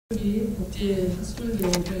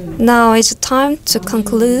Now it's time to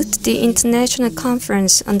conclude the International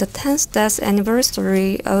Conference on the 10th death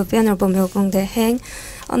anniversary of Venerable Myeolgung Daeheng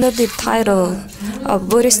under the title of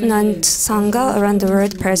Buddhist Nuns Sangha around the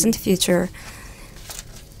world, present, future.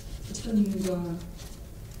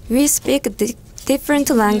 We speak different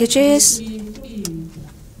languages,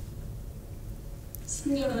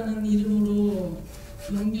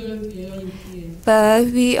 but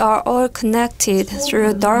we are all connected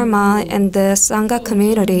through Dharma and the Sangha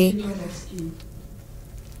community.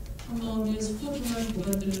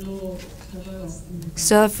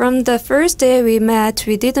 So from the first day we met,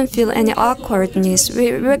 we didn't feel any awkwardness.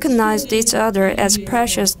 We recognized each other as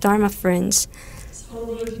precious Dharma friends.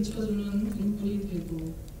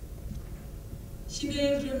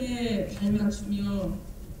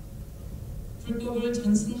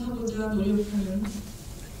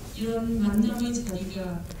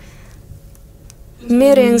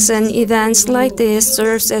 Meetings and events like this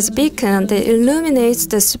serves as a beacon that illuminates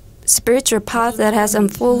the spiritual path that has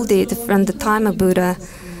unfolded from the time of Buddha.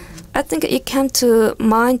 I think it came to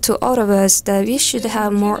mind to all of us that we should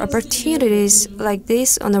have more opportunities like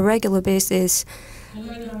this on a regular basis.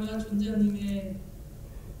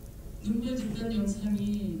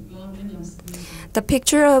 The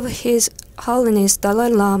picture of His Holiness Dalai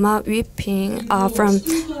Lama weeping from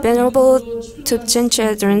Venerable Tubchen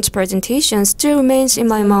Chedron's presentation still remains in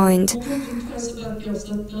my mind.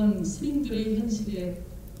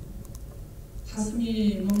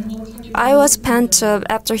 I was pent up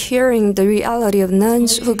after hearing the reality of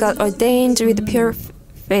nuns who got ordained with pure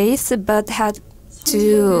faith but had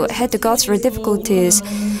to go through difficulties.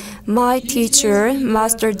 My teacher,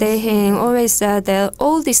 Master Daeheng, always said that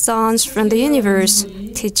all the sounds from the universe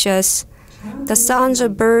teach us. The sounds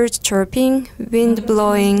of birds chirping, wind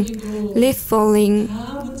blowing, leaf falling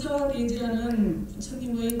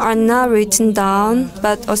are not written down,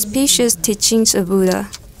 but auspicious teachings of Buddha.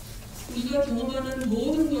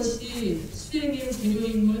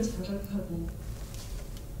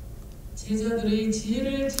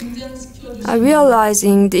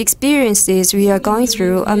 Realizing the experiences we are going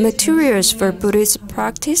through are materials for Buddhist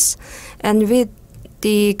practice, and with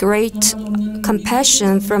the great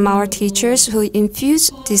compassion from our teachers who infuse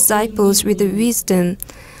disciples with wisdom,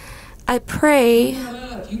 I pray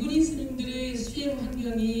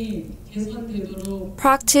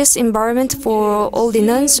practice environment for all the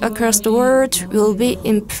nuns across the world will be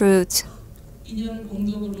improved.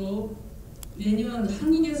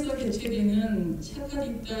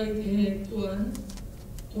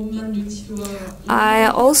 I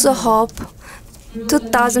also hope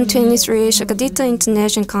 2023 Shakadita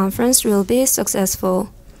International Conference will be successful.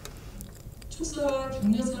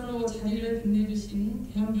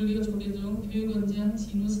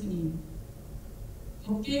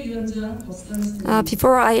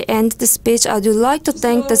 Before I end the speech, I would like to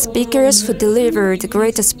thank the speakers who delivered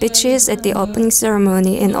great speeches at the opening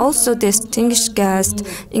ceremony, and also distinguished guests,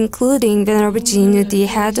 including Venerable Jinu, the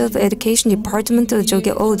head of the Education Department of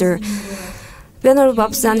Jogye Older, Venerable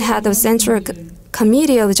Babsan, head of Central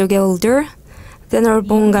Committee of Jogye Older, Venerable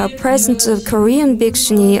Bongga, president of Korean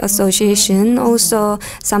Bhikshuni Association, also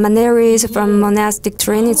seminaries from Monastic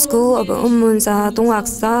Training School of Unmunsa,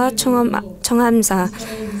 Dongaksa, Cheongamsa.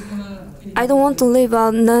 I don't want to leave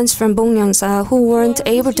out nuns from Bongyeongsa who weren't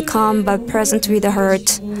able to come but present with the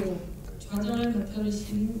heart.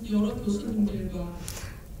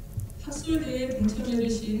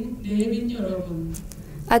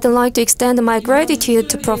 I'd like to extend my gratitude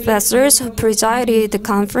to professors who presided the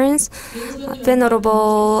conference,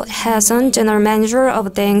 Venerable Hyesol, General Manager of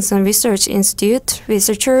the Daeheng Research Institute,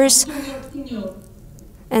 researchers,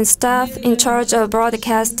 and staff in charge of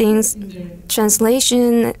broadcasting,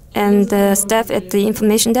 translation, and the staff at the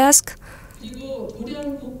information desk.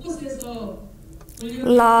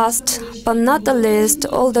 Last but not the least,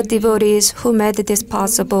 all the devotees who made this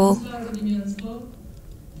possible.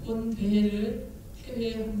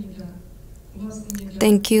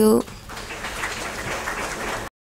 Thank you.